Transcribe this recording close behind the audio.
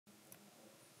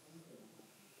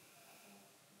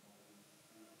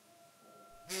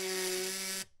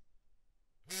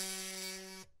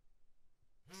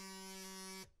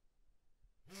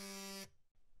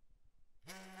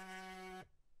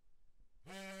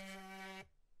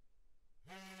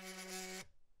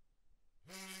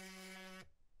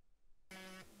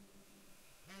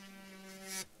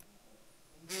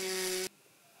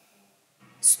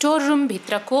Store room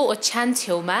भित्रको ओछ्यान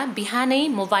छेउमा बिहानै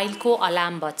मोबाइलको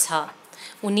अलार्म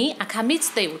बज्छ। उनी आँखा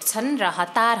मिच्दै उठ्छन् र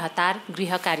हतार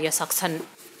गृह कार्य सक्छन्।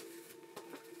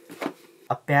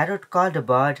 A parrot called a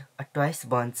bird, a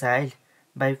twice-born child,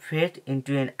 by fate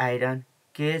into an iron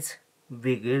cage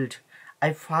beguiled.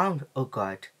 I found, O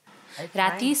God.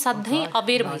 राति सधैँ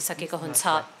अबेर भइसकेको हुन्छ।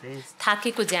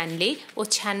 थाकेको ज्यानले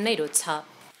ओछ्यान नै रोज्छ।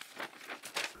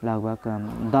 लगभग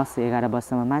 10-11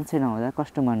 वर्षमा मान्छे नहुँदा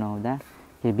कस्टमर नहुँदा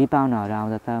फेरि बिपाउनाहरू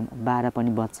आउँदा त 12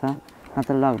 पनि बज्छ,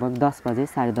 नत्र लगभग 10 बजे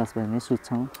 10:30 बजे नै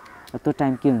सुत्छौँ। र त्यो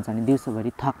टाइम के हुन्छ भने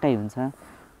दिउँसोभरि थकाइ हुन्छ,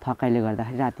 थकाइले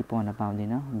गर्दाखेरि राति पढ्न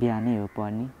पाउँदिनँ, बिहानै हो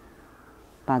पढ्ने।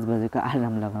 5 बजेको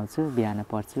अलार्म लगाउँछु, बिहान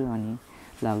पढ्छु अनि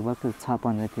लगभग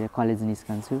 6:15 तिर कलेज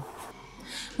निस्कन्छु।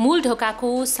 मूल ढोकाको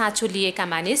साँचो लिएका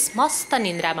मानिस मस्त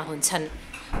निन्द्रामा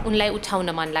हुन्छन्। उनलाई उठाउन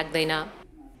मन लाग्दैन।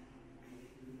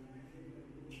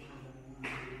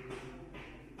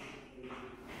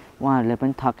 उहाँहरूलाई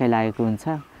पनि थकाइ लागेको हुन्छ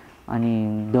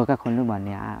अनि ढोका खोल्नु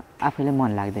भन्ने आफैले मन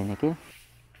लाग्दैन के।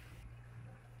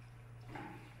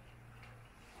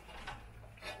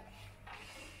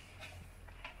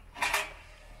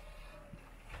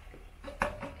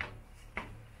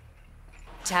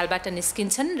 झ्यालबाट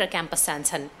निस्किन्छन् र क्याम्पस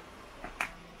जान्छन्।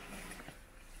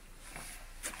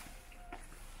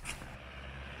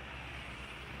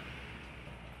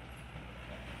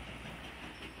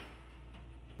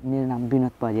 मेरो नाम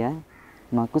विनोद परियार,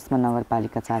 म कुस्मा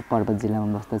नगरपालिका 4 पर्वत जिल्लामा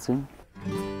बस्दछु।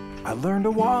 I learned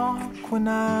to walk when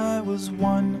I was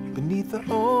 1 beneath the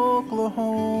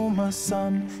Oklahoma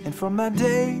sun, and from that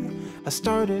day I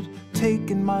started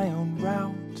taking my own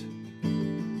route.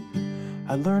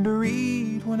 I learned to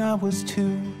read when I was 2,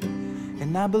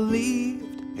 and I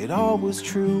believed it all was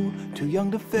true, too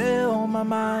young to fill my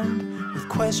mind with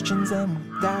questions and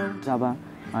doubt. जब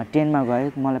 10 मा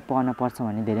गएँ मलाई पढ्न पर्छ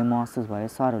भन्ने धेरै महसुस भयो।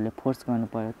 सरहरूले फोर्स गर्नु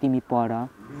पर्यो, तिमी पढ,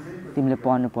 तिमीले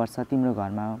पढ्नुपर्छ, तिम्रो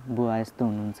घरमा बुवा यस्तो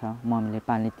हुनुहुन्छ, मम्मीले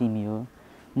पाल्ने तिमी हो।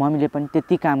 मम्मीले पनि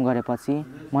त्यति काम गरेपछि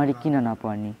मैले किन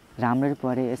नपढ्ने। राम्ररी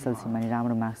पढेँ, एसएलसीमा नि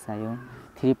राम्रो मार्क्स आयो,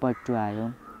 3.2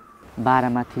 आयो। 12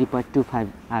 मा 3.25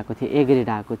 आएको थियो, ए ग्रेड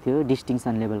आएको थियो,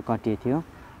 डिस्टिङसन लेभल कटिएको थियो।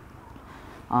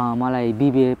 मलाई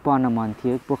बिबिए पढ्न मन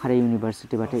थियो। पोखरा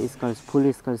युनिभर्सिटीबाट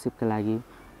फुल स्कलरसिपको लागि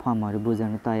फर्महरू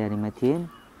बुझाउने तयारीमा थिएँ।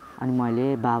 अनि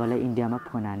मैले बाबालाई इन्डियामा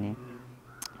फोन हानेँ,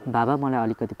 बाबा मलाई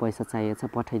अलिकति पैसा चाहिएको छ,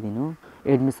 पठाइदिनु।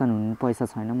 एडमिसन हुने पैसा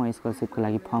छैन, म स्कलरसिपको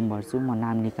लागि फर्म भर्छु, म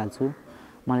नाम निकाल्छु,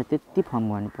 मलाई त्यति फर्म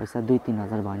गर्ने पैसा 2-3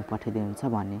 हजार भयो भने पठाइदिनुहुन्छ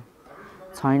भने।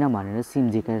 छैन भनेर सिम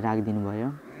झिकेर राखिदिनु भयो।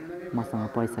 मसँग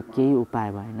पैसा केही उपाय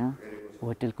भएन।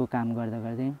 होटेलको काम गर्दा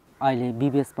गर्दै अहिले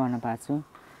बिबिएस पढ्न पाएको छु।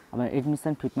 अब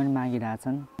एडमिसन फी पनि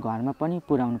मागिरहेछन्, घरमा पनि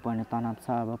पुर्याउनु पर्ने तनाव छ,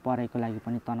 अब पढाइको लागि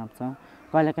पनि तनाव छ।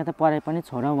 कहिलेकाहीँ त पढाइ पनि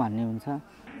छोडौँ भन्ने हुन्छ।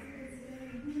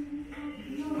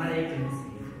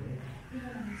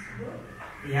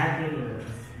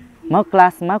 म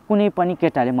क्लासमा कुनै पनि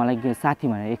केटाले मलाई साथी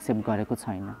भनेर एक्सेप्ट गरेको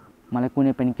छैन। मलाई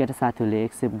कुनै पनि केटा साथीहरूले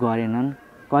एक्सेप्ट गरेनन्,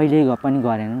 कहिल्यै पनि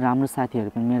गरेनन्। राम्रो साथीहरू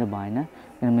पनि मेरो भएन,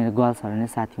 किनभने मेरो गर्ल्सहरू नै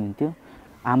साथी हुन्थ्यो।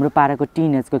 हाम्रो पाराको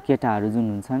टिनेजको केटाहरू जुन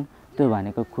हुन्छन् त्यो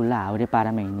भनेको खुल्ला हाउरे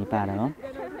पारामा हिँड्ने पारा हो।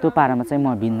 त्यो पारामा चाहिँ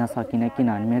म भिन्न सकिनँ,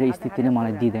 किनभने मेरो स्थितिले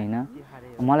मलाई दिँदैन।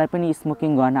 मलाई पनि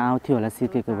स्मोकिङ गर्न आउँथ्यो होला,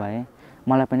 सिकेको भए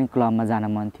मलाई पनि क्लबमा जान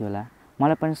मन थियो होला,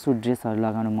 मलाई पनि सुट ड्रेसहरू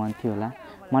लगाउन मन थियो होला,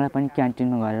 मलाई पनि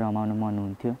क्यान्टिनमा गएर रमाउन मन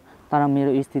हुन्थ्यो। तर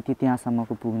मेरो स्थिति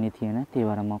त्यहाँसम्मको पुग्ने थिएन, त्यही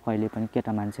भएर म कहिले पनि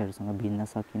केटा मान्छेहरूसँग भिन्न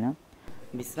सकिनँ।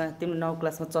 विश्वा, तिम्रो 9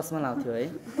 क्लासमा चस्मा लाउँथ्यो है?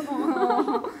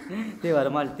 त्यही भएर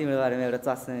मैले तिम्रो बारेमा एउटा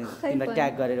चस्मा तिमीलाई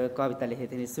ट्याग गरेर कविता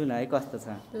लेखेको थिएँ, सुन है कस्तो छ।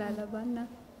 ल भन्न।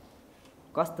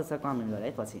 कस्तो छ कमेन्ट गर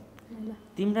है पछि।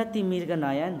 तिम्रा ती मृग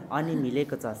नयन अनि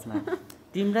मिलेको चस्मा,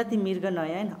 तिम्रा ती मृग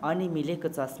नयन अनि मिलेको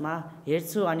चस्मा,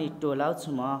 हेर्छु अनि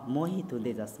टोलाउँछु म मोहित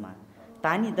हुँदै जसमा,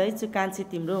 तानिँदैछु कान्छी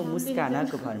तिम्रो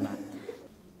मुस्कानको भरमा।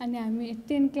 अनि हामी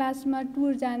 10 क्लासमा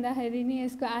टुर जाँदाखेरि नि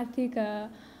यसको आर्थिक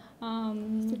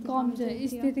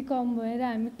स्थिति कम भएर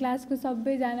हामी क्लासको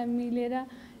सबैजना मिलेर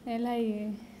यसलाई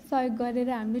सहयोग गरेर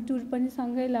हामीले टुर पनि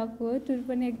सँगै लगेको हो। टुर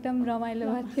पनि एकदम रमाइलो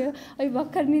भएको थियो। अहिले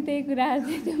भर्खर नि त्यही कुराहरू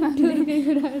थियो।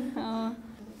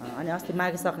 अनि अस्ति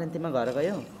माघे सङ्क्रान्तिमा घर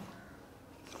गयो?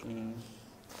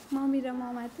 मम्मी र म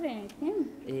मात्रै यहाँ थियौँ,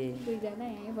 दुईजना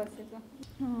यहीँ बसेको।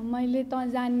 मैले त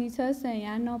जानिछस्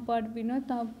यहाँ नपढ्बिनु,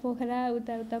 त पोखरा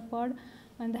उता पढ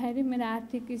भन्दाखेरि मेरो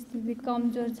आर्थिक स्थिति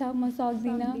कमजोर छ, म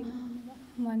सक्दिनँ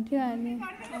भन्थ्यो। अनि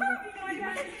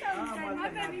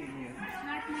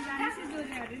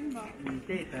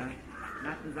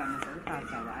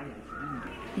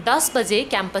 10 बजे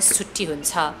क्याम्पस छुट्टी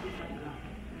हुन्छ।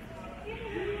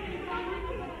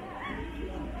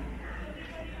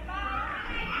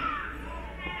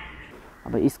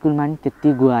 अब स्कुलमा नि त्यति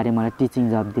गुहारे मलाई टिचिङ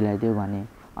जब दिलाइदियो भने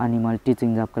अनि मैले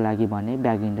टिचिङ जबको लागि भने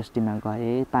ब्याग इन्डस्ट्रीमा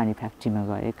गएँ, पानी फ्याक्ट्रीमा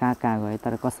गएँ, कहाँ गएँ,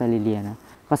 तर कसैले लिएन।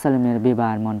 कसैले मेरो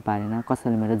व्यवहार मन परेन,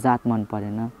 कसैले मेरो जात मन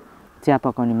परेन। चिया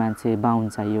पकाउने मान्छे बाहुन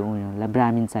चाहियो, उनीहरूलाई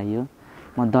ब्राह्मण चाहियो,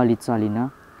 म दलित चलिनँ।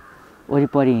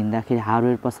 वरिपरि हिँड्दाखेरि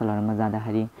हार्डवेयर पसलहरूमा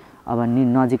जाँदाखेरि अब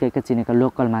नजिकैका चिनेका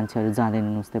लोकल मान्छेहरू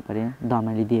जाँदैनन् उस्तै परे,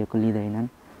 दमाईले दिएको लिँदैनन्।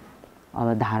 अब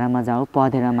धारामा जाऊ,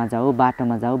 पधेरामा जाऊ,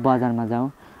 बाटोमा जाऊ, बजारमा जाऊ,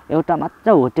 एउटा मात्र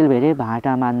होटेल भेरे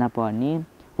भाटा मान्न पर्ने,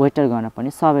 वेटर गर्न पर्ने,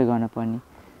 सबै गर्न पर्ने।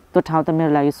 त्यो ठाउँ त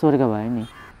मेरो लागि स्वर्ग भयो नि।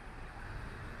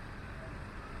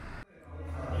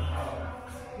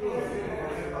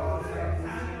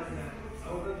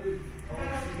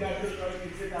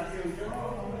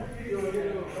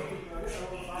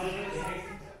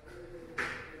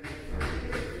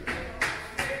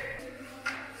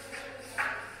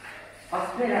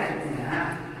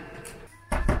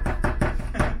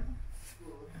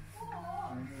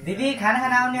 दिदी खाना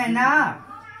आउने हैन?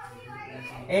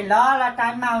 ए ल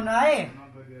टाइममा आउनु है,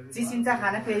 चिसिन्छ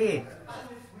खाना फेरि।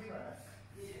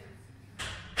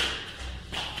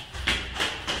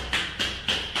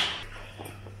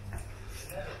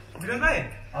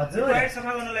 हजुर टोयलेट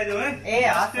सफा गर्न लैजाऊ है। ए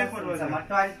हस् म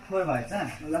टोयलेट फोर भएछ,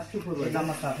 लास्ट 4 भएछ।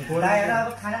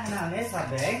 अब खाना आउने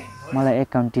सबै है। मलाई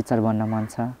एकाउन्ट टिचर बन्न मन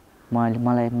छ।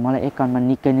 मलाई एकाउन्टमा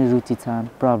निकै नै रुचि छ।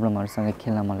 प्रब्लमहरूसँग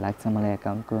खेल्न मन लाग्छ मलाई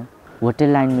एकाउन्टको। होटेल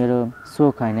लाइन मेरो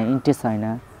सोख होइन, इन्ट्रेस्ट होइन,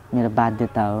 मेरो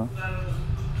बाध्यता हो।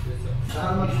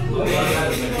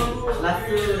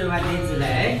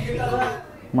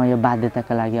 म यो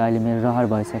बाध्यताका लागि अहिले मेरो रहर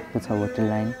भइसकेको छ होटेल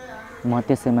लाइन। म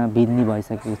त्यसैमा भिज्नी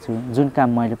भइसकेको छु। जुन काम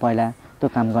मैले पहिला त्यो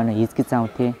काम गर्न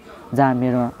हिचकिचाउँथेँ, जहाँ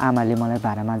मेरो आमाले मलाई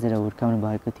भाँडा माझेर हुर्काउनु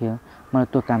भएको थियो, मलाई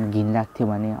त्यो काम घिन लाग्थ्यो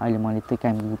भने अहिले मैले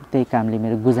त्यही कामले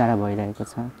मेरो गुजारा भइरहेको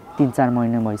छ। 3-4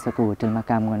 महिना भइसक्यो होटेलमा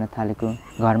काम गर्न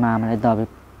थालेको। घरमा आमालाई दबाई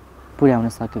पुर्याउन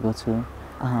सकेको छु।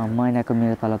 महिनाको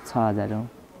मेरो तलब 6000 हो।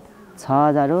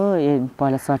 6000 हो।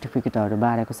 पहिला सर्टिफिकेटहरू,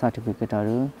 बाह्रको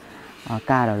सर्टिफिकेटहरू,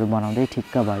 कारहरू बनाउँदै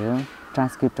ठिक्क भयो,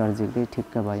 ट्रान्सक्रिप्टहरू झिक्दै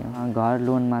ठिक्क भयो। घर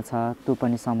लोनमा छ, त्यो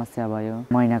पनि समस्या भयो।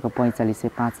 महिनाको 4500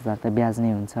 5000 त ब्याज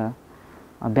नै हुन्छ।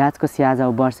 ब्याजको स्याज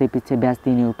अब वर्षै पछि ब्याज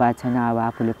तिर्ने उपाय छैन। अब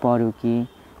आफूले पढ्यो कि,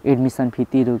 एडमिसन फी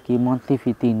तिर्यो कि, मन्थली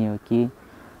फी तिर्ने हो कि,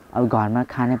 अब घरमा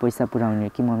खाने पैसा पुर्याउने हो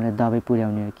कि, मम्मीलाई दबाई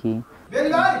पुर्याउने हो कि।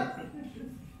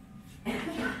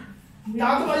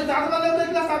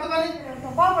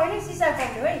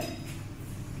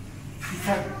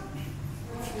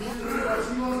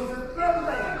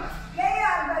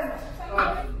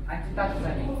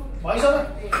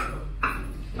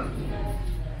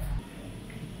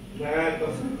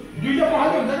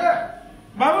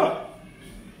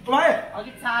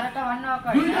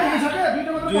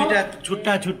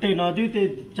 छुट्टा छुट्टै नदिऊ, त्यो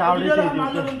चाउडै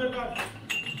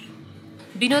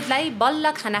विनोदलाई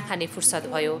बल्ल खाना खाने फुर्सद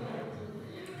भयो।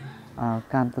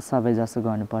 काम त सबै जसो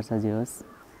गर्नुपर्छ जे होस्।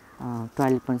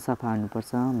 टोयलेट पनि सफा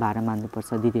हुनुपर्छ, भाँडा माझ्नुपर्छ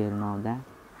दिदीहरू नआउँदा।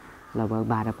 लगभग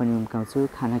भाँडा पनि उम्काउँछु,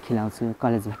 खाना खिलाउँछु।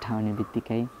 कलेजबाट आउने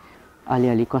बित्तिकै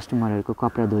अलिअलि कस्टमरहरूको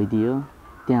कपडा धोइदियो,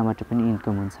 त्यहाँबाट पनि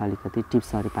इन्कम हुन्छ, अलिकति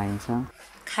टिप्सहरू पाइन्छ।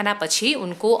 खानापछि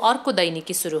उनको अर्को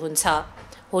दैनिकी सुरु हुन्छ।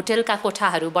 होटेलका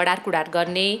कोठाहरू बडारकुडार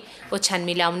गर्ने, ओछ्यान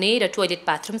मिलाउने र टोयलेट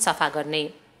बाथरुम सफा गर्ने।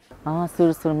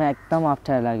 सुरुमा एकदम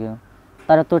अप्ठ्यारो लाग्यो।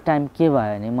 तर त्यो टाइम के भयो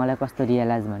भने मलाई कस्तो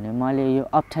रियलाइज भन्यो, मैले यो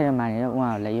अप्ठ्यारो मानेर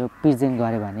उहाँहरूलाई यो प्रेजेन्ट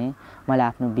गरेँ भने, मैले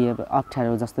आफ्नो बिहेभियर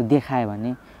अप्ठ्यारो जस्तो देखाएँ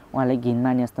भने उहाँलाई घिन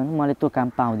माने जस्तो मैले त्यो काम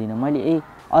पाउँदिनँ। मैले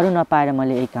अरू नपाएर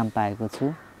मैले यही काम पाएको छु।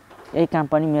 यही काम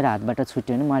पनि मेरो हातबाट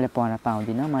छुट्यो भने मैले पढ्न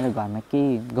पाउँदिनँ, मैले घरमा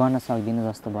केही गर्न सक्दिनँ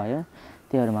जस्तो भयो।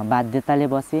 त्योहरूमा बाध्यताले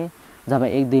बसेँ। जब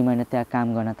 1-2 महिना त्यहाँ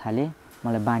काम गर्न थालेँ,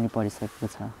 मलाई बानी परिसकेको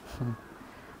छ।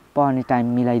 पढ्ने टाइम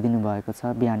मिलाइदिनु भएको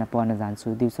छ। बिहान पढ्न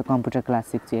जान्छु, दिउँसो कम्प्युटर क्लास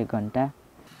सिक्छु 1 घन्टा।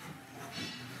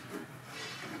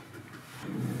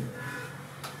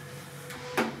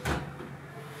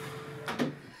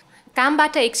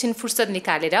 कामबाट एकछिन फुर्सद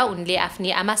निकालेर उनले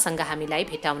आफ्नी आमासँग हामीलाई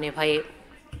भेटाउने भए।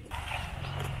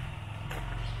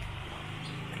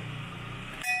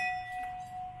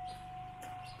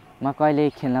 म कहिले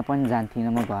खेल्न पनि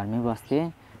जान्थिनँ, म घरमै बस्थेँ।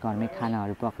 घरमै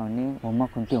खानाहरू पकाउने,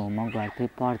 होमवर्क हुन्थ्यो होमवर्क गर्थेँ,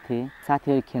 पढ्थेँ।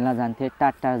 साथीहरू खेल्न जान्थे,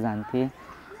 टाढा जान्थे,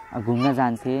 घुम्न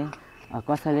जान्थे।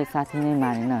 कसैले साथी नै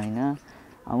मानेन होइन।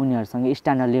 उनीहरूसँग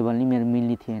स्ट्यान्डर्ड लेभल नै मेरो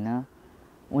मिल्ने थिएन।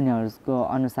 उनीहरूको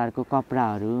अनुसारको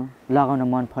कपडाहरू लगाउन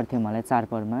मन पर्थ्यो मलाई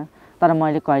चाडपर्वमा। तर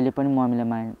मैले कहिले पनि मम्मीलाई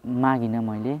मागिनँ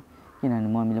मैले, किनभने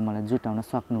मम्मीले मलाई जुटाउन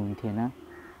सक्नुहुन्थेन।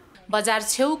 बजार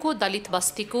छेउको दलित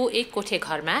बस्तीको एक कोठे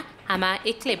घरमा आमा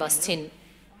एक्लै बस्छिन्।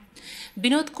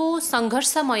 विनोदको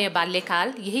सङ्घर्षमय बाल्यकाल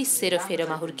यही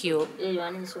सेरोफेरोमा हुर्कियो।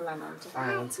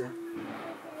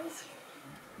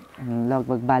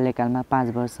 लगभग बाल्यकालमा 5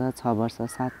 वर्ष 6 वर्ष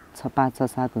 5 6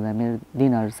 7 हुँदा मेरो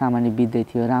दिनहरू सामान्य बित्दै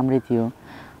थियो, राम्रै थियो।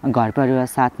 घर परिवार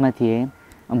साथमा थिए,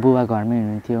 बुवा घरमै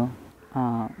हुनुहुन्थ्यो।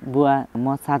 बुवा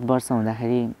म 7 वर्ष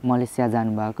हुँदाखेरि मलेसिया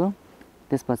जानुभएको,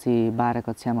 त्यसपछि 12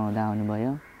 कक्षामा हुँदा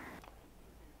आउनुभयो।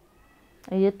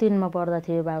 यो 3 मा पढ्दा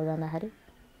थियो बाबु जाँदाखेरि।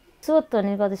 सोध्थ्यो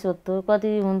नि, कति सोध्थ्यो, कति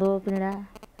हुँदो पीडा,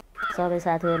 सबै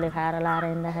साथीहरूले खाएर लाएर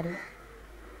हिँड्दाखेरि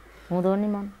हुँदो नि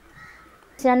मन।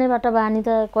 सानैबाट बानी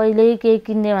त कहिल्यै केही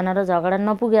किन्ने भनेर झगडा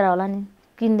नपुगेर होला नि।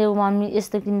 किनिदेऊ मम्मी,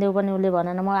 यस्तो किनिदेऊ पनि उसले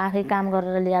भनेन, म आफै काम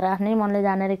गरेर ल्याएर आफ्नै मनले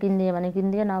जानेर किनिदिएँ भने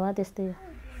किनिदिएँ, नभए त्यस्तै हो।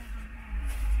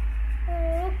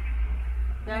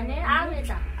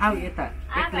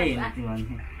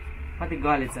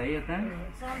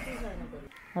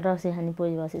 रक्सी खाने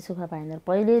पोइ बसी सुखा पाइँदैन,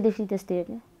 पहिल्यैदेखि त्यस्तै हो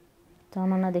क्या,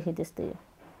 जमानादेखि त्यस्तै हो।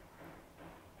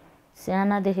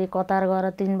 सानादेखि कतार गएर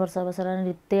 3 वर्ष बसेर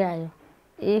रित्तै आयो,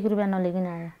 1 रुपियाँ नलिकन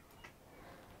आयो।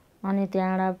 अनि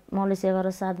त्यहाँबाट मलेसिया गएर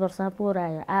 7 वर्षमा पोहोर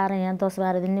आयो। आएर यहाँ 10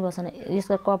 12 दिन नै बसेन।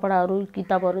 यसको कपडाहरू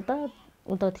किताबहरू त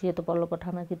उता थियो, त पल्लो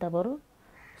कोठामा किताबहरू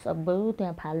सबै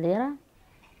त्यहाँ फालिदिएर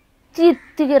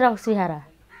चित्तिकै रक्सी खाएर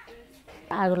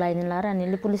आगो लगाइदिनु लाएर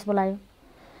अनि पुलिस बोलायो।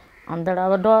 अन्त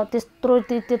अब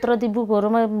त्यत्रो ती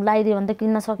बुकहरूमा लगाइदियो भने त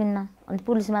किन्न सकिन्न। अनि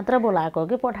पुलिस मात्र बोलाएको हो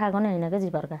कि पठाएको नै होइन क्या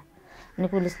जिपरका। अनि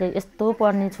पुलिसले यस्तो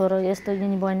पढ्ने छोरो, यस्तो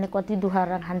यिनी बहिनीले कति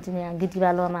दुखाएर खान्छन्, यहाँ गिटी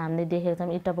बालुवामा हामीले देखेको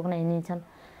छौँ, इट्टा बोक्न हिँडिन्छन्,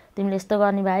 तिमीले यस्तो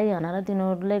गर्ने भाइ भनेर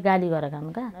तिनीहरूले गाली गरेका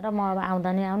हुन् क्या। र म अब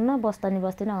आउँदा नि आउन्न, बस्दा नि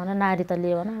बस्दिनँ भनेर नारी त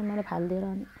लियो भने मैले फालिदिएर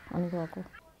अनि गएको।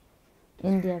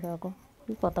 इन्डिया गएको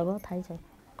कि कता गयो थाहै छैन।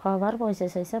 खबर पैसा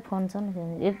सैसा फोन छन्,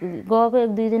 गएको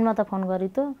 1-2 दिनमा त फोन गरी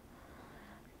त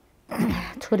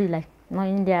छोरीलाई म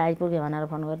इन्डिया आइपुगेँ भनेर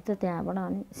फोन गरी थियो। त्यहाँबाट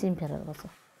अनि सिम फेरेर बस्छ।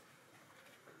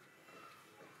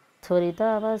 छोरी त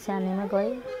अब सानैमा गए,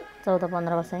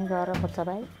 14-15 वर्षमै गएर बच्चा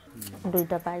पाएँ,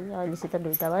 2टा पाएँ, अहिलेसित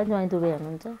 2टा भयो। ज्वाइँ दुबई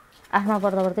हुनुहुन्छ, आफ्ना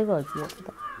पढ्दा पढ्दै गयो कि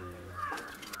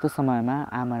त्यो समयमा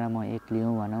आमा र म एक्लै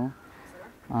हौँ भनौँ।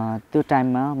 त्यो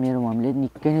टाइममा मेरो मम्मीले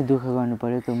निकै नै दुःख गर्नु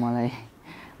पऱ्यो। त्यो मलाई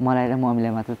र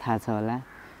मम्मीलाई मात्र थाहा छ होला।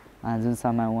 जुन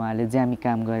समय उहाँले ज्यामी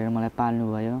काम गरेर मलाई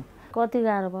पाल्नुभयो, कति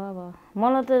गाह्रो भयो। अब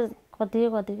मलाई त कति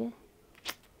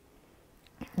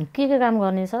के काम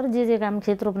गर्ने सर, जे काम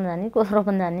खेत रोप्न जाने, कोदो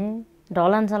रोप्न जाने,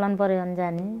 ढलान सलान पऱ्यो भने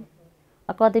जाने,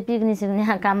 कति पिक्निक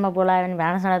सिक्ने काममा बोलायो भने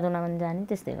भाँडासाँडा धुन पनि जाने,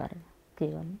 त्यस्तै गरेर के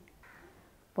गर्ने।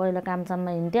 पहिला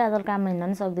कामसाममा हिँड्थेँ, आजकल काममा हिँड्न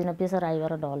पनि सक्दिनँ, प्रेसर हाई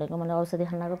गरेर ढलेको। मैले औषधि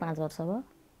खान लागेको 5 वर्ष भयो।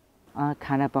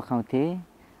 खाना पकाउँथेँ,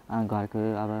 घरको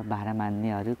अब भाँडा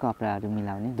मान्नेहरू, कपडाहरू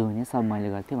मिलाउने, धुने सब मैले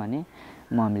गर्थेँ भने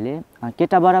मम्मीले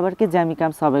केटा बराबरकै ज्यामी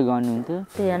काम सबै गर्नुहुन्थ्यो।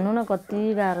 त्यो हेर्नु न कति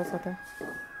गाह्रो छ त।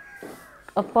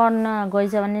 अब पढ्न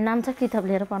गइछ भने नाम छ, किताब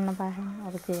लिएर पढ्न पाएन,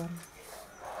 अब के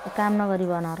गर्ने। काम नगरी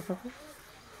भन अर्को।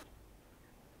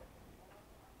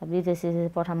 विदेशी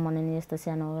पठाउँ भने नि यस्तो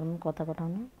सानो उमेरमा कता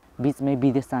पठाउनु। बिचमै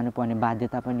विदेश जानुपर्ने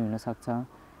बाध्यता पनि हुनसक्छ।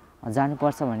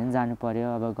 जानुपर्छ भने पनि जानु पर्यो।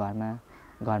 अब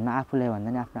घरमा आफूलाई भन्दा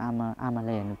नि आफ्नो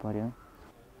आमालाई हेर्नु पर्यो।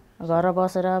 घर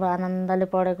बसेर अब आनन्दले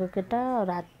पढेको केटा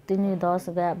राति नि 10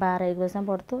 12 1 बजीसम्म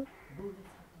पढ्थ्यो,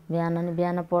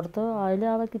 बिहान पढ्थ्यो। अहिले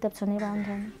अब किताब छुने पाउनु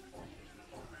छैन।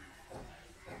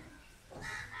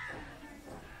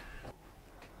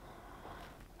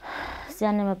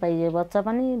 सानैमा पाइयो बच्चा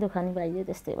पनि, दुःख नि पाइयो,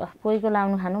 त्यस्तै भयो। कोहीको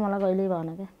लाउनु खानु मलाई कहिल्यै भएन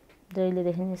क्या,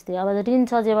 जहिलेदेखि यस्तै। अब ऋण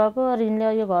छ जे भएको, ऋणले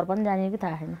यो घर पनि जाने कि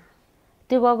थाहा छैन।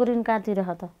 त्यो गएको ऋण कहाँतिर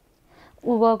त,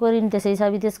 ऊ गएको ऋण त्यसै छ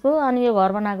विदेशको, अनि यो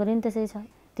घर बनाएको ऋण त्यसै छ।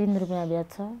 3 रुपियाँ ब्याज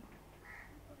छ,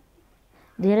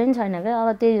 धेरै पनि छैन क्या। अब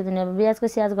त्यही हो नि, अब ब्याजको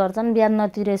स्याज गर्छन्, ब्याज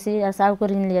नतिरेसी साउको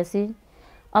ऋण लिएसी,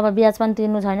 अब ब्याज पनि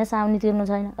तिर्नु छैन, साउनी तिर्नु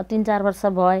छैन। 3-4 वर्ष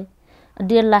भए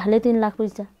 1.5 लाखले 3 लाख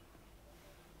पैसा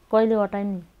कहिले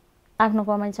हटाइन् नि, आफ्नो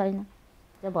कमाइ छैन।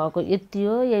 भएको यति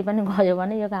हो, यही पनि गयो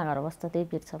भने यो कहाँ घर बस्छ, त्यही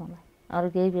पिर्छ मलाई, अरू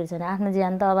केही पिर्छ छैन। आफ्नो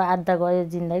ज्यान त अब आधा गयो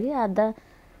जिन्दगी, आधा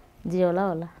जियोला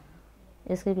होला,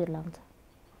 यसकै पिर्ला हुन्छ।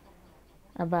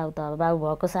 अब बाउ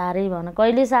भएको साह्रै भएन,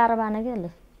 कहिले साह्रो भएन कि यसले,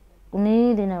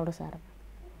 कुनै दिन एउटा साह्रो।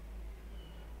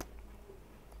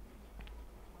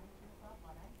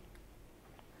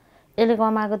 यसले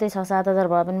कमाएको त्यही 6-7 हजार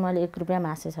भए पनि मैले 1 रुपियाँ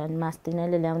मासे छैन, मास्दिनँ।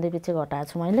 यसले ल्याउँदै पछि घटाएको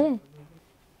छु मैले।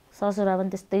 ससुरा पनि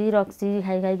त्यस्तै रक्सी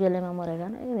खाइ बेलामा मरेका।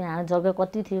 यहाँ जग्गा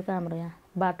कति थियो क्या हाम्रो, यहाँ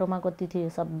बाटोमा कति थियो,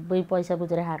 सबै पैसा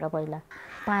बुझेर खाएको। पहिला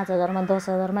 5,000मा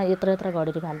 10,000मा यत्रो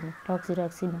घडेरी फाल्ने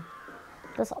रक्सीमा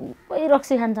त सबै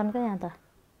रक्सी खान्छन् क्या यहाँ त।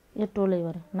 यो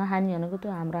टोलैभरि नखाने भनेको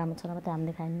त्यो हाम्रो आमा छोरा मात्रै,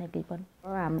 हामीले खाइन्न केही पनि।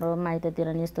 हाम्रो माइततिर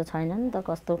नि यस्तो छैन नि त,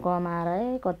 कस्तो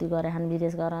कमाएर कति गरे खान्,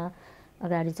 विदेश गएर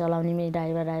गाडी चलाउनेमै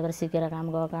ड्राइभर सिकेर काम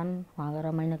गर्छन्, वहाँ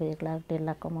गएर महिनाको 1 लाख 1.5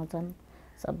 लाख कमाउँछन्।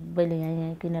 सबैले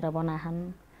यहाँ किनेर बनाखान्।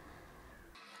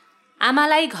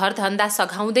 आमालाई घरधन्दा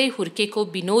सघाउँदै हुर्केको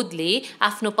विनोदले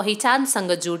आफ्नो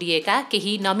पहिचानसँग जोडिएका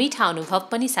केही नमिठा अनुभव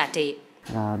पनि साटे।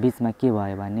 र बिचमा के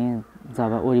भयो भने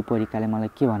जब वरिपरिकाले मलाई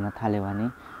के भन्न थाल्यो भने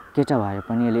केटा भएर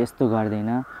पनि यसले यस्तो गर्दैन,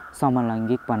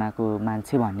 समलैङ्गिकपनाको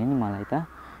मान्छे भन्ने नि मलाई त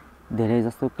धेरै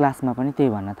जस्तो क्लासमा पनि त्यही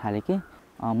भन्न थाले कि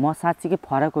म साँच्चीकै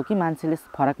फरक हो कि मान्छेले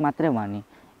फरक मात्रै भने।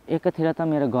 एकतिर त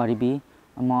मेरो गरिबी,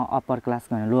 म अप्पर क्लास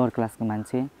भने लोवर क्लासको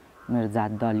मान्छे, मेरो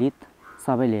जात दलित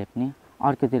सबैले हेप्ने,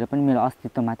 अर्कोतिर पनि मेरो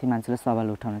अस्तित्वमाथि मान्छेले सवाल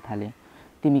उठाउन थाले।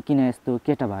 तिमी किन यस्तो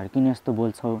केटा भएर किन यस्तो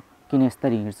बोल्छौ, किन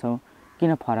यस्तरी हिँड्छौ,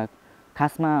 किन फरक?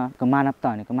 खासमा मानवता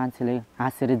भनेको मान्छेले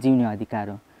हाँसेर जिउने अधिकार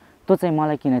हो। त्यो चाहिँ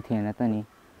मलाई किन थिएन त नि।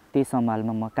 त्यही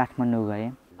सम्हालमा म काठमाडौँ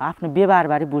गएँ, आफ्नो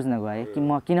व्यवहारबारे बुझ्न गएँ कि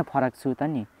म किन फरक छु त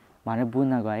नि भनेर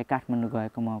बुझ्न गएँ काठमाडौँ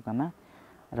गएको मौकामा।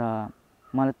 र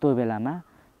मलाई त्यो बेलामा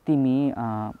तिमी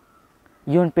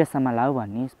यौन पेसामा लाऊ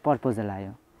भन्ने प्रपोजल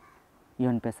आयो।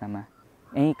 यौन पेसामा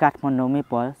यहीँ काठमाडौँमै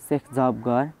पढ, सेक्स जब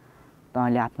गर,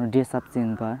 तँले आफ्नो ड्रेसअप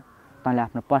चेन्ज गर, तँले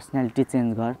आफ्नो पर्सनालिटी चेन्ज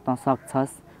गर, तँ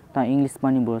सक्छस्, तँ इङ्ग्लिस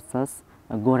पनि बोल्छस्,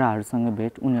 गोराहरूसँग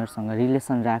भेट, उनीहरूसँग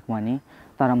रिलेसन राख भने।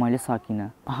 तर मैले सकिनँ।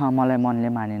 मलाई मनले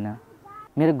मानेन।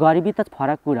 मेरो गरिबी त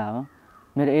फरक कुरा हो,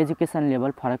 मेरो एजुकेसन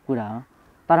लेभल फरक कुरा हो,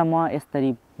 तर म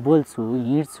यसरी बोल्छु,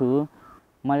 हिँड्छु।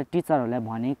 मैले टिचरहरूलाई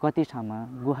भने कति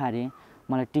ठाउँमा गुहारेँ,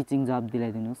 मलाई टिचिङ जब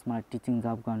दिलाइदिनुहोस्, मलाई टिचिङ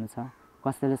जब गर्नु छ,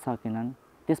 कसैले सकेनन्।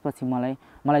 त्यसपछि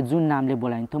मलाई जुन नामले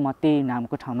बोलाइन्थ्यो म त्यही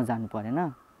नामको ठाउँमा जानु परेन।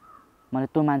 मैले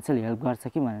त्यो मान्छेले हेल्प गर्छ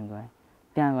कि भनेर गएँ।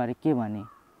 त्यहाँ गएर के भने,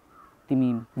 तिमी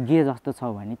गे जस्तो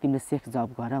छौ भने तिमीले सेक्स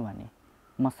जब गर भने।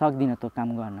 म सक्दिनँ त्यो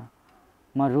काम गर्न।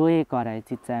 म रोएँ, कराएँ,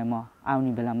 चिच्चाएँ। म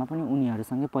आउने बेलामा पनि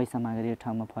उनीहरूसँगै पैसा मागेर यो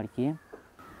ठाउँमा फर्किएँ।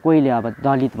 कोहीले अब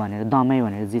दलित भनेर दमाई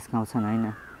भनेर जिस्काउँछन् होइन,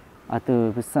 त्यो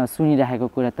सुनिराखेको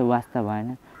कुरा त वास्ता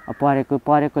भएन।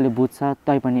 पढेकोले बुझ्छ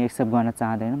तै पनि एक्सेप्ट गर्न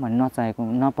चाहँदैन भने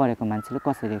नपढेको मान्छेले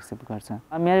कसरी एक्सेप्ट गर्छ।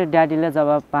 मेरो ड्याडीले जब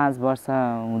 5 वर्ष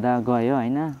हुँदा गयो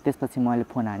होइन, त्यसपछि मैले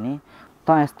फोन हानेँ,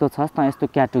 तँ यस्तो छस्, तँ यस्तो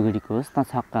क्याटेगोरीको होस्, तँ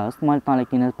छक्का होस्, मैले तँलाई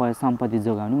किन सम्पत्ति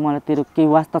जोगाउने, मलाई तेरो केही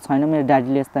वास्ता छैन, मेरो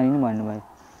ड्याडीले यस्तरी नै भन्नुभयो।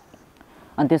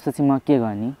 अनि त्यसपछि म के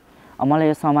गर्ने? मलाई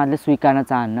यो समाजले स्वीकार्न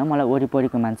चाहन्न, मलाई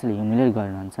वरिपरिको मान्छेले ह्युमिलेट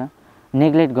गर्नुहुन्छ,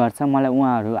 नेग्लेक्ट गर्छ, मलाई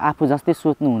उहाँहरू आफू जस्तै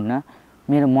सोच्नुहुन्न,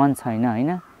 मेरो मन छैन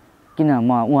होइन, किन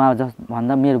म उहाँ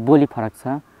भन्दा मेरो बोली फरक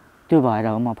छ, त्यो भएर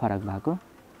हो म फरक भएको।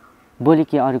 बोली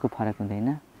के अरूको फरक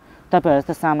हुँदैन? तपाईँहरू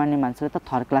जस्तो सामान्य मान्छेले त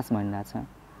थर्ड क्लास भनिरहेछ,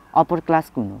 अप्पर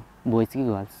क्लास कुन हो, बोइज कि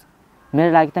गर्ल्स?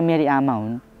 मेरो लागि त मेरी आमा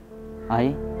हुन्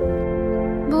है।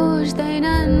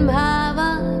 बुझ्दैनन्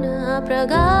भावना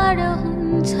प्रगाढ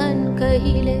हुन्छन्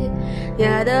कहिले,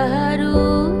 यादहरू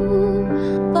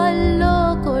पल्लो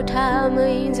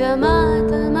कोठामै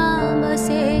जमातमा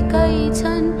बसेकै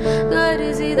छन्,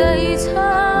 गर्जिँदैछ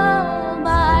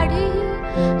बाढी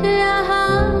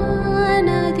यहाँ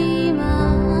नदीमा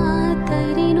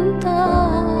तैरिनु त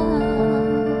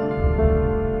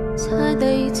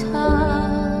छँदैछ।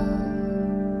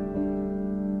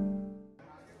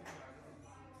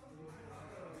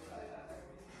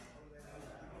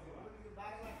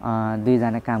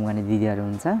 दुईजना काम गर्ने दिदीहरू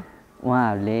हुन्छ,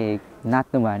 उहाँहरूले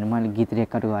नाच्नु भयो भने मैले गीत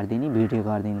रेकर्ड गरिदिने, भिडियो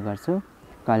गरिदिने गर्छु।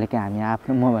 कहिलेकाहीँ हामी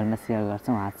आफ्नो मोबाइलमा सेयर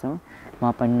गर्छौँ, हाँस्छौँ। म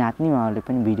पनि नाच्ने, उहाँहरूले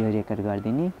पनि भिडियो रेकर्ड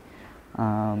गरिदिने।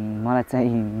 मलाई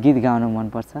चाहिँ गीत गाउन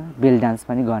मनपर्छ, बेल डान्स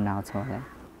पनि गर्न आउँछ मलाई।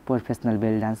 प्रोफेसनल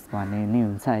बेल डान्स भन्ने नै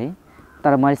हुन्छ है,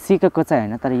 तर मैले सिकेको चाहिँ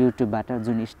होइन, तर युट्युबबाट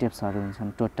जुन स्टेप्सहरू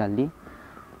हुन्छन् टोटल्ली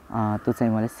त्यो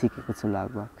चाहिँ मैले सिकेको छु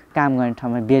लगभग। काम गर्ने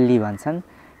ठाउँमा बेली भन्छन्,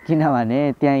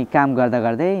 किनभने त्यहीँ काम गर्दा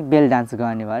गर्दै बेल डान्स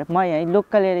गर्ने भएर म यहीँ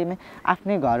लोकल एरियामा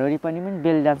आफ्नै घर वरिपरि पनि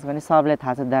बेल डान्स गर्ने सबलाई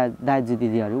थाहा छ। दाजु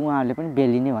दिदीहरू उहाँहरूले पनि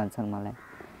बेली नै भन्छन् मलाई।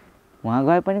 उहाँ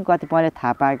गए पनि कतिपयले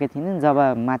थाहा पाएकै थिइनन्,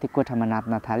 जब माथि कोठामा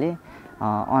नाच्न थालेँ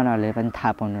अनरले पनि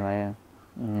थाहा पाउनु भयो,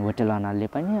 होटेल अनरले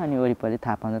पनि, अनि वरिपरि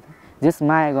थाहा पाउनु थियो। जस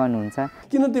माया गर्नुहुन्छ।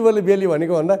 किन तिमीले बेली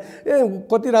भनेको भन्दा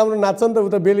कति राम्रो नाच्छ नि त,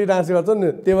 उता बेली डान्स गर्छ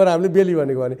नि, त्यही भएर हामीले बेली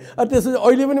भनेको भने। त्यसपछि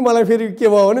अहिले पनि मलाई फेरि के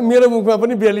भयो भने मेरो मुखमा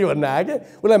पनि बेली भन्न आयो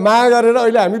कि, उसलाई माया गरेर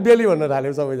अहिले हामी बेली भन्न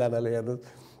थाल्यौँ सबैजनाले। हेर्नुहोस्,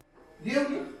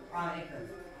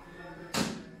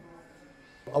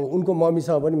 अब उनको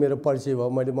मम्मीसँग पनि मेरो परिचय भयो।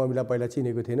 मैले मम्मीलाई पहिला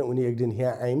चिनेको थिइनँ, उनी एक दिन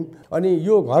यहाँ आइन्। अनि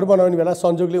यो घर बनाउने बेला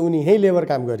संजोगले उनी यहीँ लेबर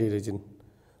काम गरिरहेछन्,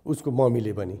 उसको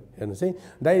मम्मीले पनि। हेर्नुहोस् है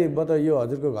दाइ, म त यो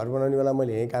हजुरको घर बनाउने बेला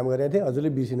मैले यहीँ काम गरेको थिएँ, हजुरले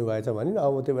बिर्सिनु भएछ भने।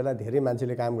 अब त्यो बेला धेरै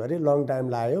मान्छेले काम गरे, लङ टाइम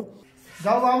लाग्यो।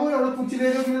 जाऊ बाबु, एउटा कुची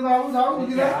ल्याइदियो किन बाबु, जाऊ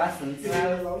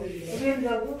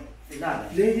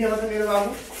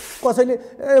कसैले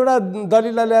एउटा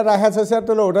दलितलाई ल्याएर राखेको छ स्यार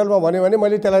तँले होटलमा भन्यो भने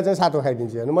मैले त्यसलाई चाहिँ सातो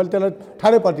खाइदिन्छु। हेर्नु, मैले त्यसलाई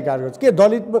ठाडै प्रतिकार गर्छु। के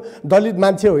दलित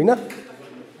मान्छे होइन?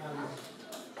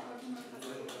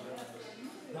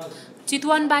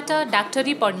 चितवनबाट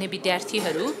डाक्टरी पढ्ने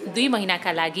विद्यार्थीहरू 2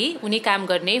 महिनाका लागि उनी काम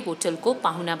गर्ने होटलको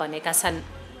पाहुना बनेका छन्।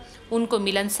 उनको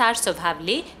मिलनसार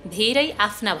स्वभावले धेरै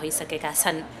आफ्ना भइसकेका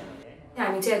छन्।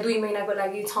 हामी चाहिँ 2 महिनाको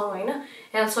लागि छौँ होइन।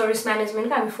 हेल्थ सर्भिस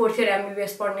म्यानेजमेन्टको हामी 4th इयर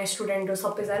MBBS पढ्ने स्टुडेन्ट हो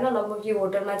सबैजना। लगभग यो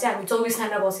होटलमा चाहिँ हामी 24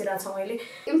 जना बसिरहेको छौँ अहिले।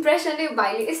 इम्प्रेसनले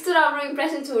भाइले यस्तो राम्रो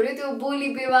इम्प्रेसन छोड्यो, त्यो बोली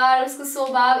व्यवहार उसको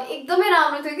स्वभाव एकदमै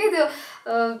राम्रो थियो कि त्यो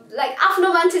लाइक आफ्नो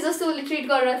मान्छे जस्तो उसले ट्रिट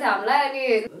गरेर थियो हामीलाई। अनि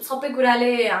सबै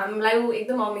कुराले हामीलाई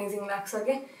एकदम अमेजिङ लाग्छ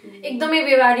कि एकदमै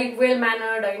व्यवहारिक वेल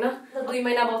म्यानर्ड होइन। 2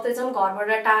 महिना बस्दैछौँ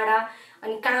घरबाट टाढा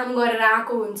अनि काम गरेर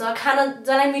आएको हुन्छ, खाना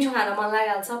जसलाई मिठो खाना मन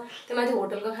लागिहाल्छ, त्यो माथि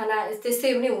होटलको खाना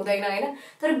त्यस्तै पनि हुँदैन होइन।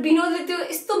 तर विनोदले त्यो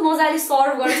यस्तो मजाले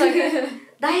सर्भ गर्छ कि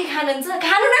दाइ खानुहुन्छ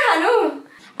खानु न खानु।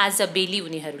 आज बेली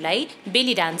उनीहरूलाई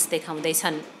belly dance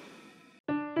देखाउँदैछन्।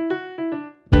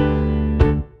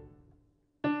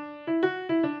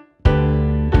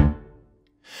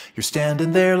 You're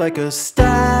standing there like a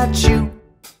statue,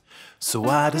 so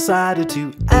I decided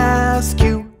to ask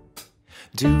you,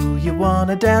 do you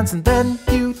wanna dance? And then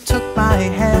you took my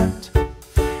hand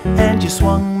and you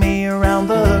swung me around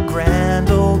the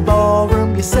grand old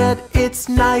ballroom. You said, it's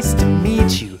nice to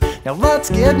meet you, now let's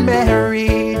get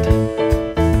married.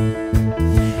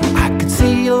 I can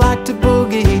see you like to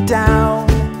boogie down,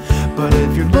 but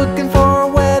if you're looking for a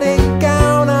wedding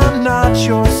gown, I'm not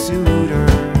your suitor.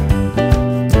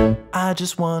 I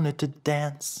just wanted to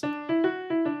dance.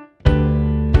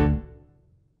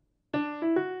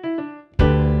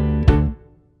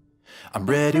 I'm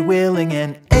ready, willing,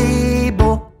 and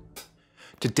able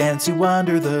to dance you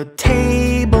under the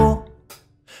table,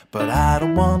 but I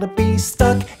don't want to be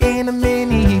stuck in a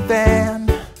minivan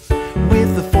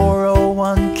with a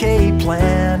 401k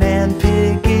plan and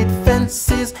picket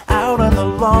fences out on the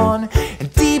lawn in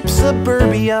deep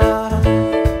suburbia.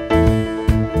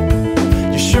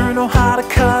 You sure know how to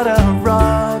cut a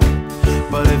rug,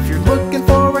 but if you're looking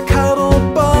for a cuddle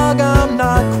bug, I'm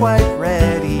not quite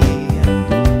ready.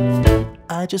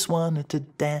 I just wanted to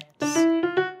dance.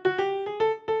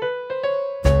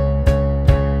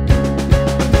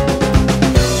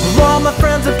 Well, all my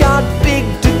friends have got big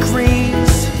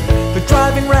degrees, they're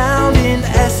driving around in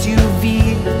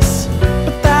SUVs,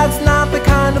 but that's not the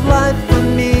kind of life for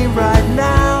me right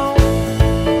now.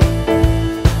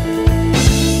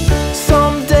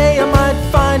 Someday I might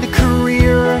find a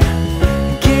career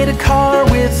and get a car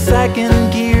with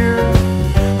second gear.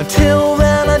 Until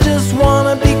then I just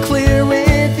wanna be clear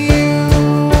with you.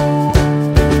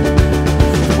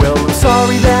 Well, I'm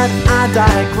sorry that I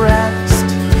digressed.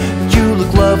 You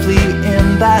look lovely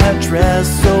in that dress,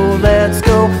 so let's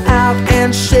go out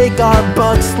and shake our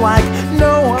butts like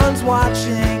no one's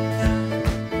watching.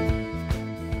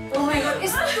 Oh my god,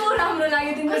 यस्तो राम्रो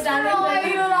लाग्यो तिम्रो dance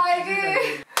रमाइलो लाग्यो कि।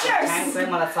 Thanks है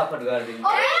मलाई support गरिदिनु।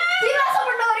 तिमीलाई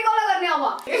सपोर्ट नगरी कसलाई गर्ने अब?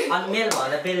 अनि मेल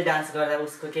भएर बेली डान्स गर्दा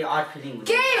उसको के अड फिलिङ हुन्छ?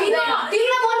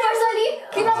 तिमीलाई मनपर्छ नि?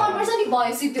 तिमीलाई मनपर्छ नि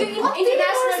भएपछि त्यो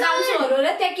इन्टरनेसनल डान्सरहरू र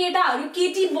त्यहाँ केटाहरू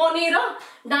केटी बनेर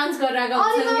डान्स गरिरहेको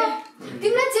हुन्छन् के।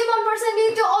 तिमीलाई जे मनपर्छ नि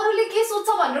त्यो अरूले के सोच्छ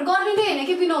भनेर गर्ने नै हैन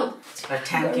के विनोद।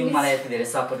 थ्याङ्क यू मलाई यति धेरै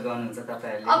सपोर्ट गर्नुहुन्छ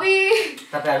तपाईहरुले। अबे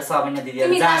तपाईहरु सबैले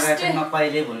दिदीहरु जहाँ गए पनि म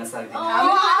कहिल्यै भुल्न सक्दिन।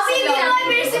 तिमीलाई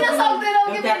बिर्सिन सक्दैनौ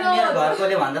के विनोद। मेरो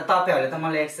घरकोले भन्दा तपाईहरुले त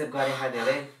मलाई एक्सेप्ट गरेखा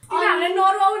धेरै। तिमी हामीलाई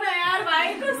नर्वाउ न यार भाइ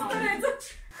कस्तो रहेछ।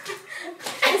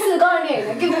 त्यस्तो गर्ने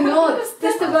हैन के विनोद,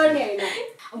 त्यस्तो गर्ने हैन।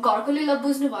 घरकोले ल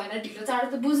बुझ्नु भएन ढिलो चाँडो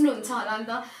त बुझ्नुहुन्छ होला नि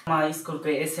त। म स्कुलको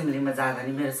एसेम्ब्लीमा जाँदा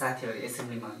नि मेरो साथीहरु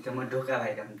एसेम्ब्लीमा हुन्थ्यो, म ढोका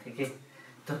भइरहन्थे के।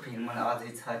 त्यो फिल्म मलाई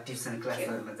अझै छ ट्युसन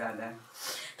क्लासहरुमा जाँदा।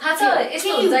 थाहा छ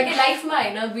यस्तो हुन्छ कि लाइफमा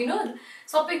हैन विनोद,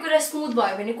 सबै कुरा स्मुथ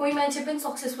भयो भने कोही मान्छे पनि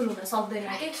सक्सेसफुल हुन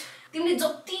सक्दैन के। तिमीले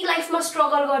जति लाइफमा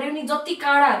स्ट्रगल गर्यौ नि, जति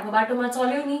काँडाहरुको बाटोमा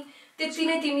चल्यौ नि, त्यति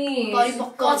नै तिमी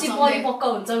पछि परिपक्व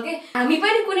हुन्छौ के। हामी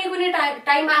पनि कुनै कुनै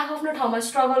टाइममा आफ्नो ठाउँमा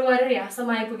स्ट्रगल गरेर यहाँसम्म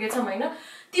आइपुगेछौँ हैन।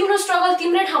 तिम्रो स्ट्रगल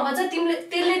तिम्रै ठाउँमा छ,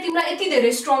 त्यसले तिमीलाई यति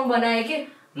धेरै स्ट्रङ बनायो के।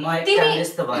 म एकटाइम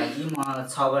यस्तो भयो कि म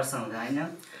 6 वर्ष हुँदा हैन,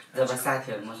 जब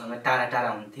साथीहरु मसँग टाढा टाढा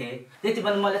हुन्थे, त्यति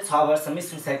पनि मैले 6 वर्षमै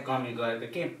सुसाइड कमी गरेको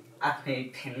के। आफ्नै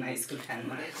फ्यानमा स्कुल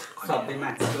फ्यानमा सबै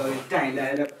मान्छेको टाइम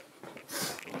लगाएर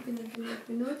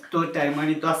त्यो टाइममा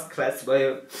नि 10 क्लास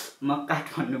भयो। म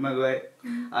काठमाडौँमा गएँ,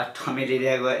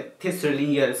 ठमेलिया गएँ, तेस्रो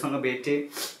लिङ्गीहरूसँग भेटेँ।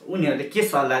 उनीहरूले के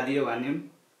सल्लाह दियो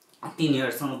भने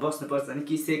तिनीहरूसँग बस्नुपर्छ नि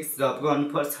कि सेक्स जब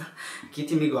गर्नुपर्छ कि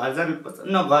तिमी घर जानुपर्छ,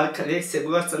 न घर एक्सेप्ट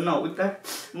गर्छ न उता।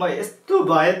 म यस्तो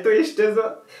भएँ त्यो स्टेजमा,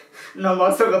 न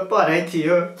मसँग पढाइ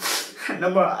थियो न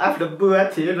म आफ्नो बुवा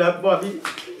थियो न मम्मी।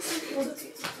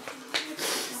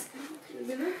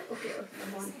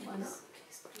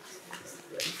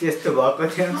 त्यस्तो भएको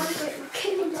थियो।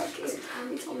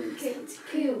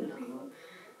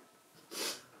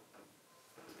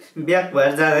 ब्याक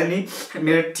भएर जाँदा नि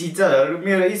मेरो टिचरहरू,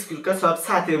 मेरो स्कुलका सब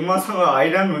साथीहरू मसँग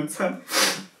हैरान हुन्छन्।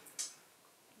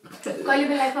 कहिले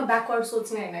पनि लाइफमा ब्याकवर्ड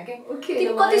सोच्ने होइन के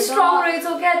तिमी कति स्ट्रङ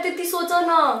रहेछौ क्या त्यति सोच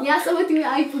न यहाँसम्म तिमी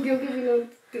आइपुग्यौ कि विनोद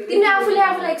तिमीले आफूले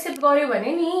आफूलाई एक्सेप्ट गर्यो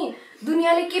भने नि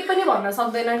दुनियाँले के पनि भन्न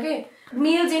सक्दैन के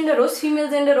मेल जेन्डर होस् फिमेल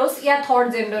जेन्डर होस् या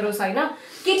थर्ड जेन्डर होस् होइन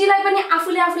केटीलाई पनि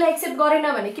आफूले आफूलाई एक्सेप्ट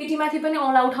गरेन भने केटीमाथि पनि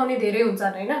औँला उठाउने धेरै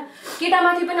हुन्छन् होइन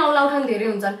केटामाथि पनि औँला उठाउने धेरै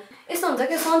हुन्छन् यस्तो हुन्छ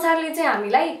कि संसारले चाहिँ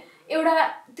हामीलाई एउटा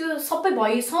त्यो सबै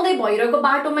सधैँ भइरहेको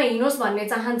बाटोमा हिँडोस् भन्ने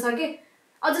चाहन्छ कि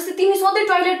जस्तै तिमी सधैँ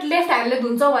टोइलेट लेफ्ट ह्यान्डले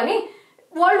धुन्छौ भने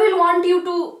world will want you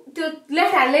to त्यो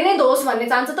लेफ्ट ह्यान्डले नै धोस् भन्ने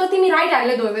चाहन्छ तर तिमी राइट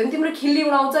ह्यान्डले धोयो भने तिम्रो खिल्ली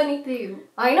उडाउँछ नि त्यही हो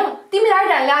होइन तिमी राइट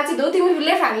ह्यान्डले आछि धो तिमी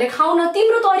लेफ्ट ह्यान्डले खाऊ न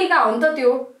तिम्रो तरिका हो नि त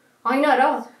त्यो होइन र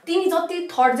तिमी जति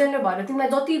थर्ड जेन्डर भएर तिमीलाई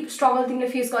जति स्ट्रगल तिमीले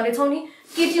फेस गरेछौ नि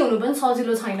केटी हुनु पनि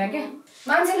सजिलो छैन क्या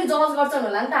मान्छेले जज गर्छन्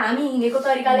होला नि त हामी हिँडेको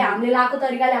तरिकाले हामीले लाएको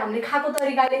तरिकाले हामीले खाएको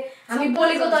तरिकाले हामी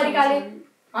बोलेको तरिकाले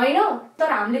होइन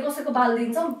तर हामीले कसैको बाल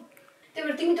दिन्छौँ त्यही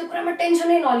भएर तिमी त्यो कुरामा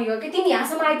टेन्सनै नलियो कि तिमी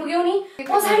यहाँसम्म आइपुग्यौ नि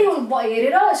पछाडि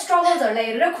हेरेर स्ट्रगल्सहरूलाई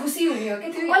हेरेर खुसी हुने हो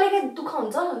कि तिमी अलिकति दुःख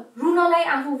हुन्छ रुनलाई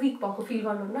आफू विक भएको फिल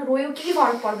गर्नुहुन्न रोयो केही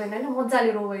फरक पर्दैन होइन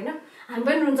मजाले रो होइन हामी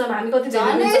पनि रुन्छौँ हामी कति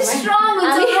तिमीले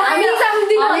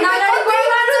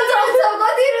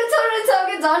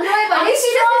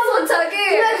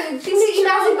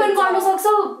इमेजिन पनि गर्न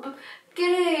सक्छौ के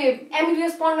अरे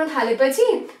एमबिबिएस पढ्न थालेपछि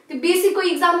त्यो बेसिकको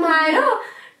इक्जाममा आएर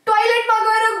टोइलेटमा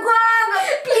गएर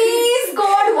प्लिज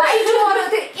गड वाइ टुमरो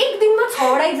त्यो एक दिनमा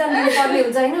 6वटा इक्जाम दिनु पर्ने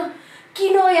हुन्छ होइन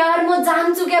किन यार म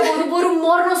जान्छु क्या बरु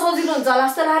मर्न सजिलो हुन्छ होला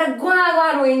जस्तो लागेर गुवा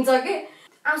रोइन्छ के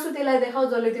आँसु त्यसलाई देखाऊ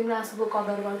जसले तिम्रो आँसुको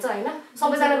कदर गर्छ होइन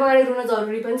सबैजनाको अगाडि रुन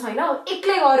जरुरी पनि छैन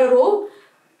एक्लै गएर रो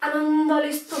आनन्दले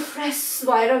यस्तो फ्रेस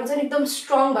भएर हुन्छ नि एकदम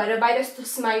स्ट्रङ भएर बाहिर यस्तो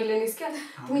स्माइलले निस्क्या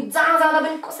तिमी जहाँ जाँदा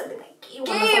पनि कसैले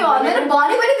के भनेर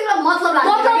भने पनि तिमीलाई मतलब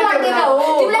लाग्दैन हो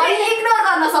तिमीले इग्नोर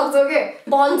गर्न सक्छौ के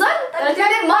भन्छन् तर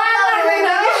तिमीले मतलब लाग्दैन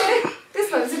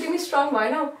त्यसपछि तिमी स्ट्रङ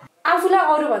भएनौ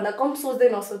आफूलाई अरू भन्दा कम सोच्दै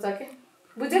नसोच के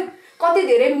बुझ्यौ कति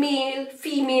धेरै मेल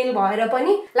फिमेल भएर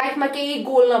पनि लाइफमा केही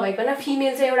गोल नभइकन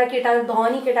फिमेल चाहिँ एउटा केटा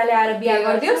धनी केटाले आएर बिहा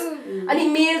गरिदियोस् अनि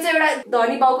मेल चाहिँ एउटा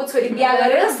धनी बाउको छोरी बिहा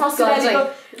गरेर ससुरालीको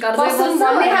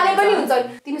भन्ने खाले पनि हुन्छ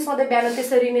तिमी सधैँ बिहान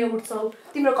त्यसरी नै उठ्छौ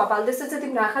तिम्रो कपाल त्यस्तै छ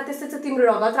तिम्रो आँखा त्यस्तै छ तिम्रो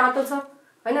रगत रातो छ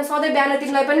होइन सधैँ बिहान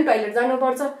तिमीलाई पनि टोइलेट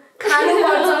जानुपर्छ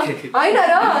खानुपर्छ होइन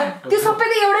र त्यो सबै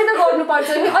त एउटै त गर्नुपर्छ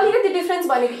नि अलिकति डिफ्रेन्स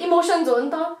भनेको इमोसन्स हो नि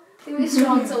त तिमी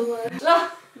स्ट्रङ छौ ल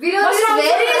Vinod is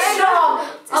very strong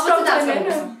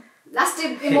last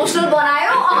emotional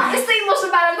बनायो यस्तो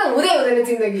इमोसनल पारेर त हुँदैन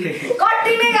जिन्दगी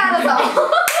कटिनै गाह्रो छ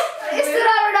यस्तो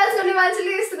राम्रो डान्स गर्ने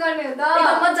मान्छेले यस्तो गर्ने हो त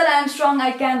एकदम मजाले आइम स्ट्रङ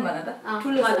आई क्यान भन त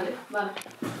ठुलो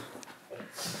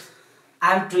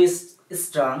I'm too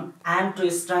strong. I'm too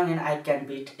strong and I can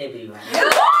beat everyone.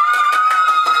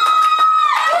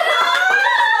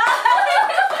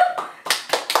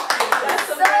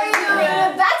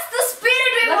 That's the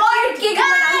spirit we want. के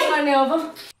गर्ने अब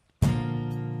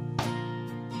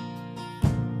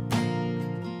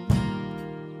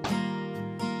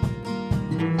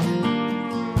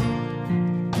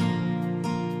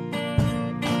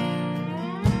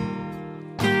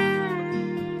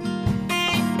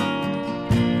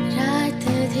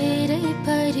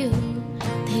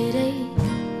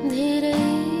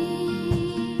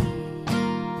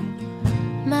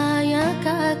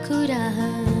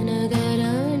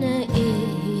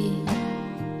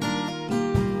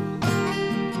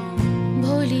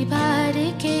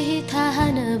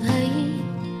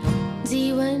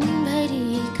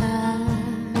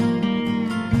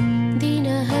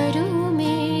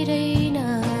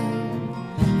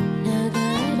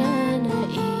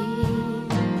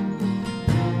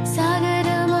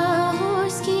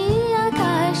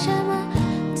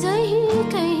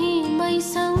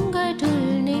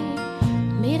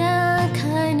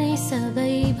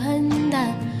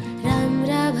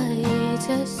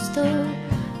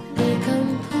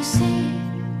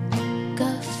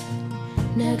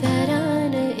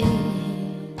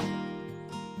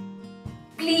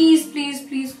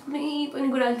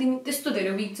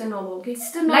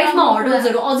लाइफमा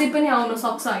हर्डल्सहरू अझै पनि आउन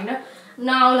सक्छ होइन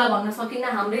नआउला भन्न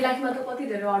सकिन्न हाम्रै लाइफमा त कति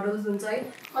धेरै हर्डल्स हुन्छ है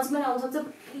अझै पनि आउन सक्छ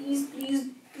प्लिज प्लिज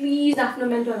प्लिज आफ्नो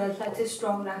मेन्टल हेल्थलाई चाहिँ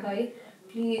स्ट्रङ राख है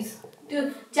प्लिज त्यो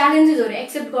च्यालेन्जेसहरू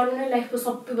एक्सेप्ट गर्नु नै लाइफको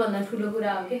सबैभन्दा ठुलो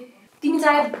कुरा हो कि तिमी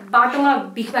चाहे बाटोमा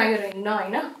भिख मागेर हिँड्न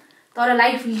होइन तर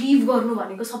लाइफ लिभ गर्नु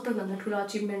भनेको सबैभन्दा ठुलो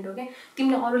अचिभमेन्ट हो क्या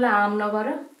तिमीले अरूलाई हार्म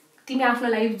नगर तिमी आफ्नो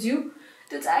लाइफ जिउ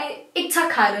त्यो चाहे इच्छा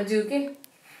खाएर जिउ के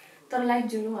तर लाइफ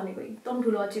जिउनु भनेको एकदम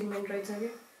ठुलो अचिभमेन्ट रहेछ कि